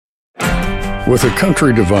With a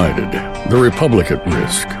country divided, the republic at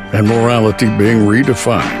risk, and morality being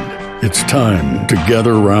redefined, it's time to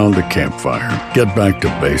gather around a campfire, get back to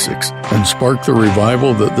basics, and spark the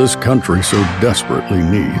revival that this country so desperately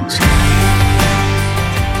needs.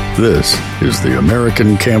 This is the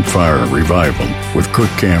American Campfire Revival with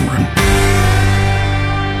Kirk Cameron.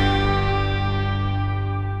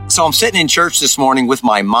 So I'm sitting in church this morning with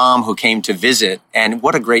my mom who came to visit, and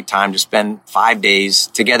what a great time to spend 5 days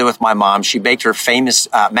together with my mom. She baked her famous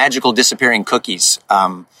magical disappearing cookies.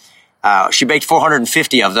 She baked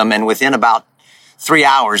 450 of them, and within about 3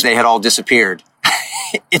 hours, they had all disappeared.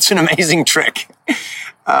 It's an amazing trick.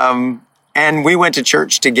 And we went to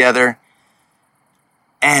church together,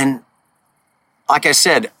 and like I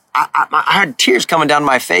said, I had tears coming down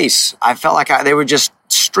my face. I felt like they were just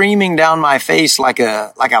streaming down my face like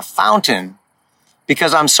a fountain,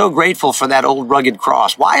 because I'm so grateful for that old rugged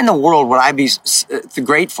cross. Why in the world would I be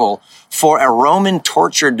grateful for a Roman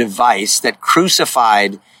torture device that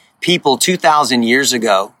crucified people 2,000 years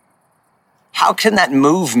ago? How can that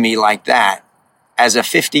move me like that as a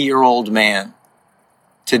 50-year-old man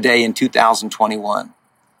today in 2021?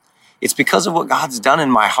 It's because of what God's done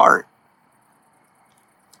in my heart.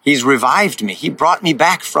 He's revived me. He brought me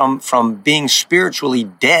back from being spiritually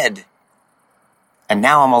dead. And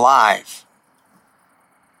now I'm alive.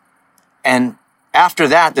 And after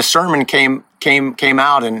that, the sermon came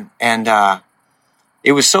out and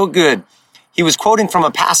it was so good. He was quoting from a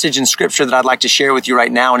passage in scripture that I'd like to share with you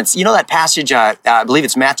right now. And it's, you know, that passage, I believe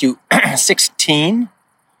it's Matthew 16.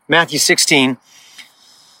 Matthew 16.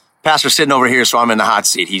 Pastor's sitting over here, so I'm in the hot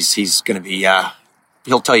seat. He's going to be,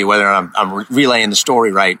 he'll tell you whether I'm relaying the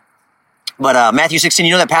story right. But Matthew 16,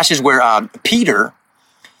 you know that passage where Peter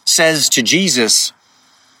says to Jesus,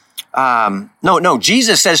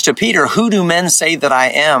 Jesus says to Peter, "Who do men say that I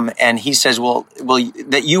am?" And he says, well,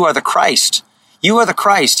 that you are the Christ. You are the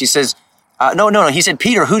Christ. He says, no. He said,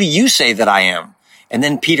 "Peter, who do you say that I am?" And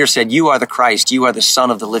then Peter said, "You are the Christ. You are the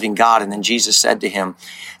Son of the living God." And then Jesus said to him,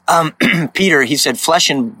 Peter, he said, "Flesh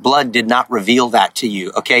and blood did not reveal that to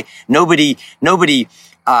you." Okay. Nobody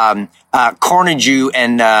cornered you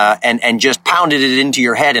and just pounded it into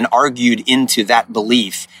your head and argued into that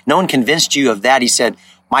belief. No one convinced you of that. He said,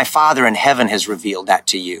 "My Father in heaven has revealed that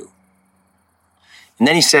to you." And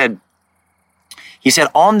then he said,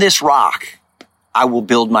 "On this rock, I will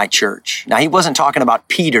build my church." Now, he wasn't talking about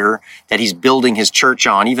Peter that he's building his church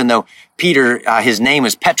on, even though Peter, his name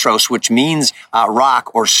is Petros, which means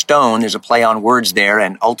rock or stone. There's a play on words there.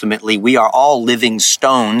 And ultimately, we are all living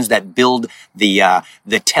stones that build the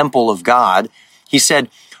temple of God. He said,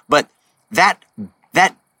 but that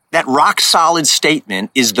rock solid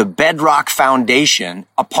statement is the bedrock foundation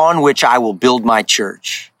upon which I will build my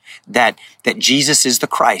church. That Jesus is the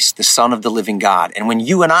Christ, the Son of the living God. And when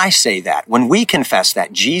you and I say that, when we confess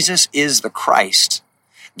that Jesus is the Christ,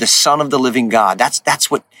 the Son of the living God,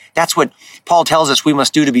 that's what Paul tells us we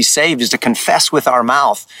must do to be saved, is to confess with our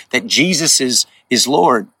mouth that Jesus is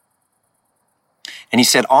Lord. And he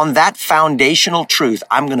said, on that foundational truth,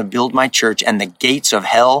 I'm going to build my church, and the gates of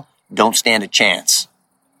hell don't stand a chance.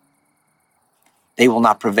 They will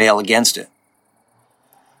not prevail against it.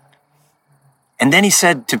 And then he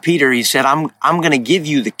said to Peter, he said, I'm going to give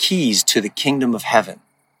you the keys to the kingdom of heaven.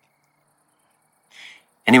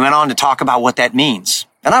 And he went on to talk about what that means.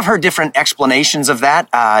 And I've heard different explanations of that.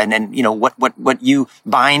 And then, you know, what you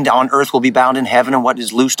bind on earth will be bound in heaven, and what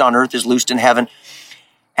is loosed on earth is loosed in heaven.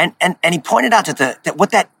 And he pointed out that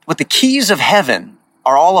what the keys of heaven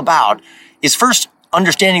are all about is first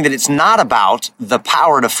understanding that it's not about the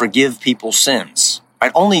power to forgive people's sins.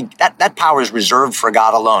 Right? Only that power is reserved for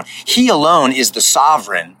God alone. He alone is the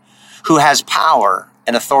sovereign who has power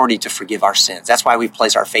and authority to forgive our sins. That's why we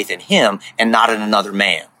place our faith in him and not in another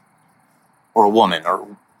man or a woman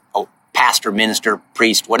or a pastor, minister,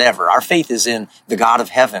 priest, whatever. Our faith is in the God of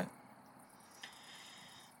heaven.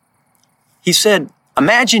 He said,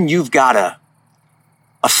 imagine you've got a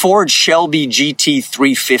Ford Shelby GT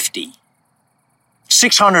 350,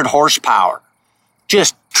 600 horsepower,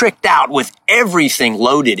 just tricked out with everything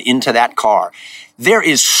loaded into that car. There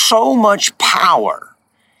is so much power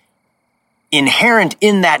inherent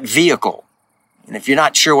in that vehicle. And if you're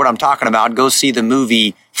not sure what I'm talking about, go see the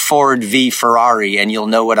movie Ford v Ferrari and you'll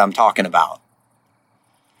know what I'm talking about.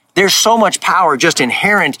 There's so much power just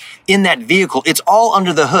inherent in that vehicle. It's all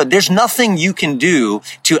under the hood. There's nothing you can do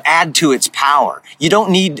to add to its power. You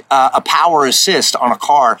don't need a power assist on a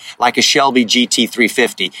car like a Shelby GT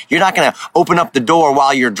 350. You're not going to open up the door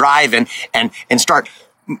while you're driving and start,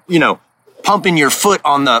 pumping your foot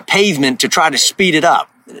on the pavement to try to speed it up.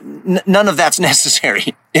 None of that's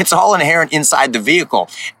necessary. It's all inherent inside the vehicle.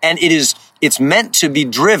 And it is It's meant to be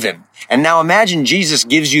driven. And now imagine Jesus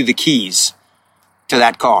gives you the keys to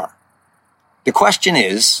that car. The question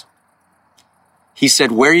is, he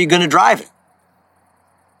said, where are you going to drive it?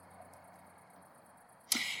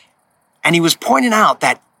 And he was pointing out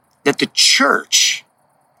that the church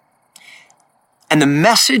and the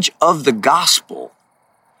message of the gospel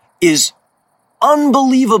is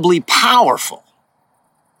unbelievably powerful.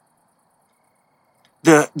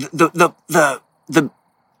 The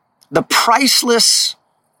priceless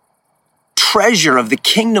treasure of the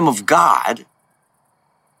kingdom of God,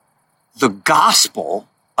 the gospel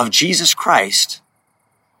of Jesus Christ,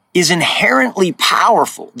 is inherently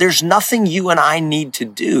powerful. There's nothing you and I need to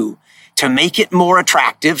do to make it more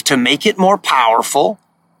attractive, to make it more powerful,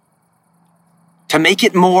 to make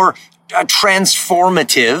it more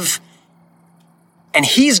transformative. And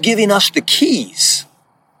he's giving us the keys.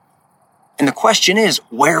 And the question is,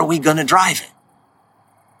 where are we going to drive it?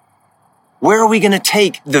 Where are we going to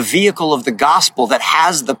take the vehicle of the gospel that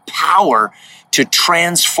has the power to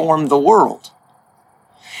transform the world?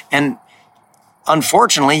 And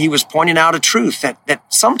unfortunately, he was pointing out a truth that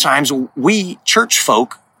sometimes we church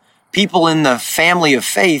folk, people in the family of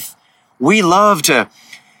faith, we love to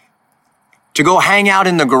go hang out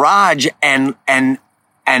in the garage and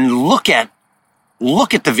look at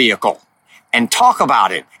the vehicle and talk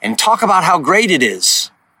about it and talk about how great it is.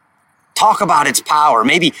 Talk about its power.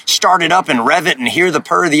 Maybe start it up and rev it and hear the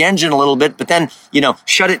purr of the engine a little bit, but then,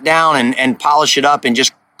 shut it down and polish it up and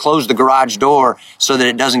just close the garage door so that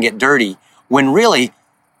it doesn't get dirty. When really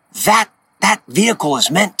that vehicle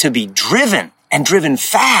is meant to be driven and driven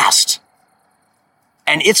fast.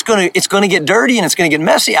 And it's going to get dirty and it's going to get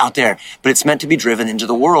messy out there, but it's meant to be driven into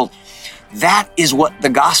the world. That is what the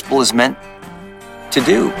gospel is meant to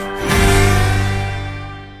do.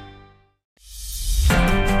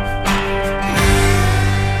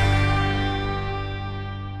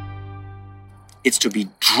 It's to be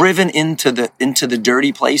driven into the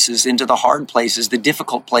dirty places, into the hard places, the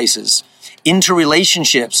difficult places, into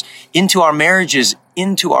relationships, into our marriages,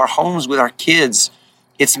 into our homes with our kids.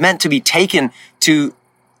 It's meant to be taken to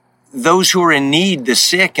those who are in need, the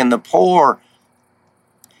sick and the poor.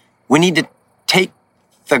 We need to take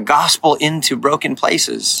the gospel into broken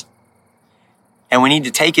places. And we need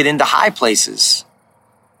to take it into high places.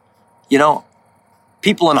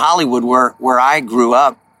 People in Hollywood where I grew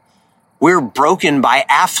up, we're broken by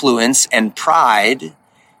affluence and pride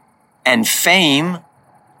and fame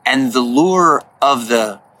and the lure of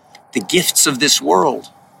the gifts of this world.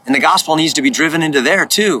 And the gospel needs to be driven into there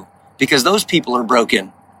too, because those people are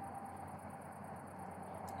broken.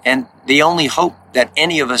 And the only hope that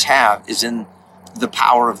any of us have is in the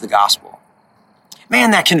power of the gospel.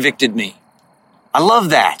 Man, that convicted me. I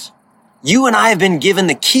love that. You and I have been given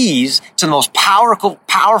the keys to the most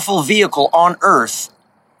powerful vehicle on earth.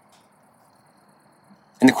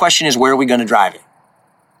 And the question is, where are we going to drive it?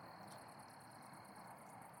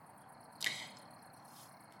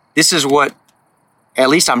 This is what, at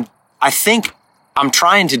least I think I'm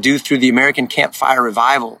trying to do through the American Campfire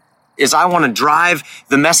Revival, is I want to drive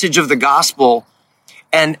the message of the gospel,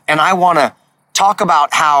 and I want to talk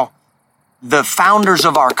about how the founders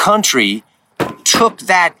of our country took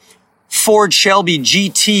that Ford Shelby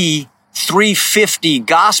GT 350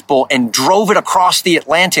 gospel and drove it across the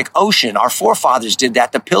Atlantic Ocean. Our forefathers did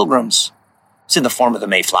that, the Pilgrims. It's in the form of the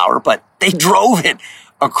Mayflower, but they drove it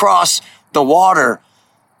across the water,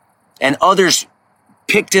 and others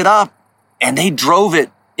picked it up and they drove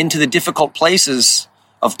it into the difficult places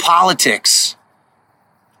of politics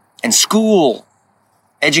and school,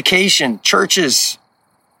 education, churches,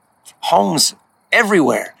 homes,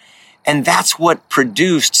 everywhere. And that's what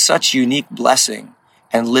produced such unique blessing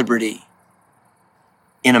and liberty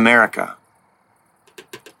in America.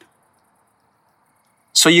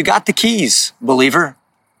 So you got the keys, believer.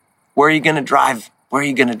 Where are you going to drive? Where are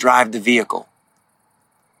you going to drive the vehicle?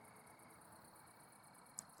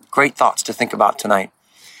 Great thoughts to think about tonight.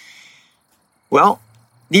 Well,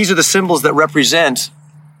 these are the symbols that represent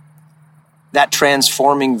that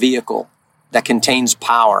transforming vehicle that contains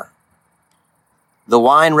power. The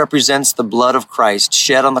wine represents the blood of Christ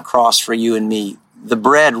shed on the cross for you and me. The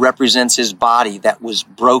bread represents his body that was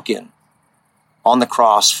broken on the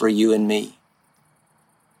cross for you and me.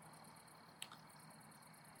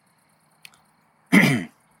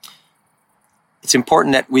 It's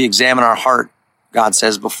important that we examine our heart, God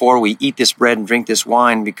says, before we eat this bread and drink this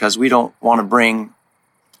wine, because we don't want to bring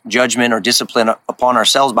judgment or discipline upon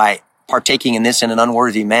ourselves by partaking in this in an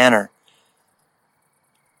unworthy manner.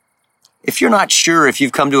 If you're not sure if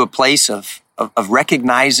you've come to a place of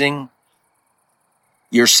recognizing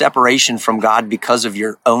your separation from God because of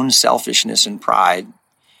your own selfishness and pride,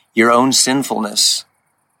 your own sinfulness.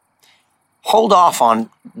 Hold off on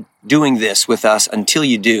doing this with us until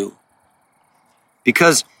you do.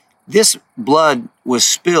 Because this blood was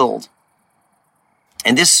spilled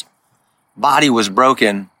and this body was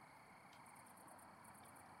broken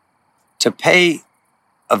to pay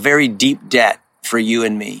a very deep debt for you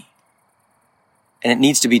and me. And it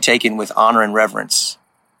needs to be taken with honor and reverence.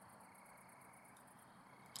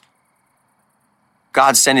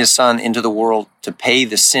 God sent his son into the world to pay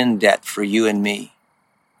the sin debt for you and me.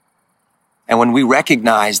 And when we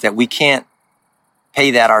recognize that we can't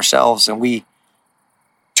pay that ourselves and we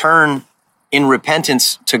turn in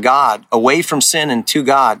repentance to God, away from sin and to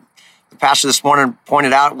God. The pastor this morning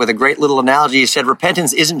pointed out with a great little analogy. He said,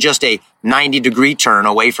 repentance isn't just a 90-degree turn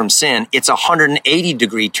away from sin. It's a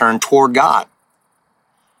 180-degree turn toward God.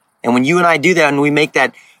 And when you and I do that and we make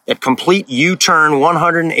that complete U-turn,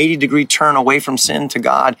 180-degree turn away from sin to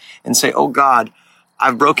God and say, oh God,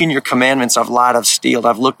 I've broken your commandments. I've lied. I've stealed.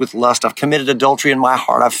 I've looked with lust. I've committed adultery in my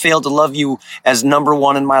heart. I've failed to love you as number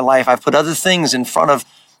one in my life. I've put other things in front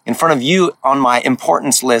of you on my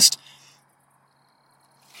importance list.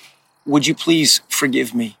 Would you please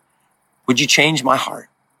forgive me? Would you change my heart?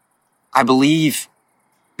 I believe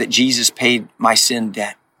that Jesus paid my sin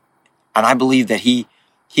debt. And I believe that he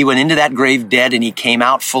went into that grave dead and he came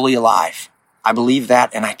out fully alive. I believe that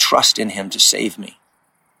and I trust in him to save me.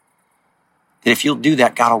 That if you'll do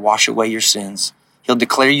that, God will wash away your sins. He'll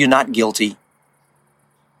declare you not guilty.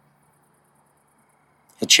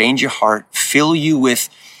 He'll change your heart, fill you with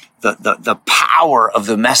the power of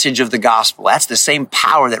the message of the gospel. That's the same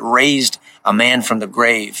power that raised a man from the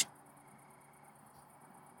grave.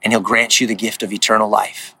 And he'll grant you the gift of eternal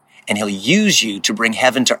life. And he'll use you to bring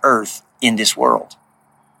heaven to earth in this world.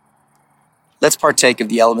 Let's partake of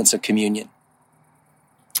the elements of communion.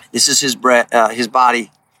 This is his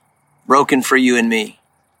body broken for you and me.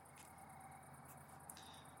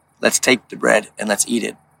 Let's take the bread and let's eat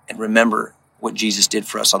it and remember what Jesus did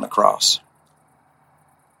for us on the cross.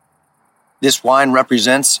 This wine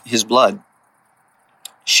represents his blood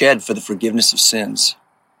shed for the forgiveness of sins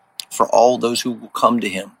for all those who will come to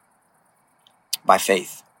him by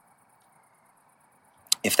faith.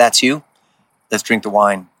 If that's you, let's drink the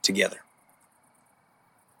wine together.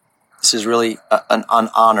 This is really an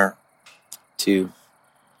honor to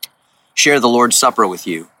share the Lord's Supper with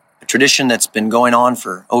you, a tradition that's been going on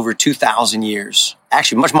for over 2,000 years.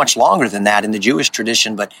 Actually, much, much longer than that in the Jewish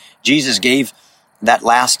tradition, but Jesus gave that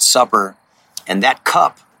Last Supper and that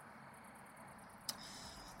cup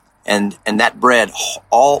and that bread,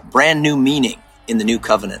 all brand new meaning in the new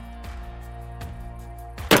covenant.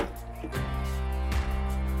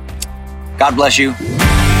 God bless you.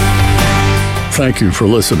 Thank you for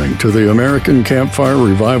listening to the American Campfire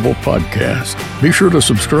Revival Podcast. Be sure to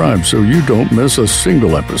subscribe so you don't miss a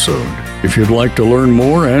single episode. If you'd like to learn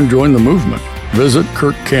more and join the movement, visit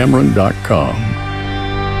kirkcameron.com.